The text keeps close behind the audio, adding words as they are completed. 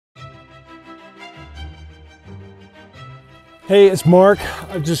Hey, it's Mark.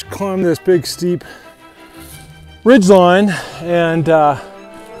 I just climbed this big steep ridge line, and I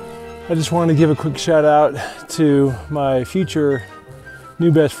just wanted to give a quick shout out to my future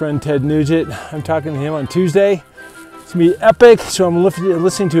new best friend, Ted Nugent. I'm talking to him on Tuesday. It's gonna be epic. So I'm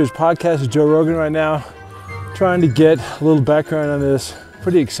listening to his podcast with Joe Rogan right now, trying to get a little background on this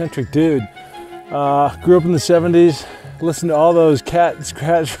pretty eccentric dude. Grew up in the 70s, listened to all those cat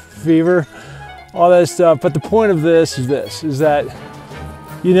scratch fever, all that stuff. But the point of this is that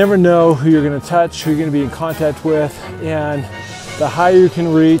you never know who you're gonna touch, who you're gonna be in contact with, and the higher you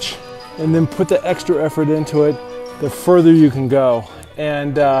can reach and then put the extra effort into it, the further you can go.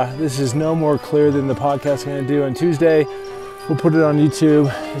 And this is no more clear than the podcast I'm gonna do on Tuesday. We'll put it on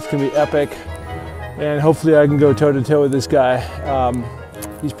YouTube. It's gonna be epic. And hopefully I can go toe to toe with this guy.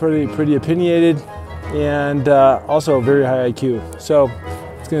 He's pretty opinionated and also very high IQ. So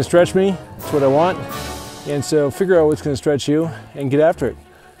it's gonna stretch me. That's what I want. And so figure out what's gonna stretch you and get after it.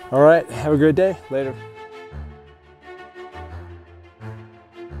 All right, have a great day. Later.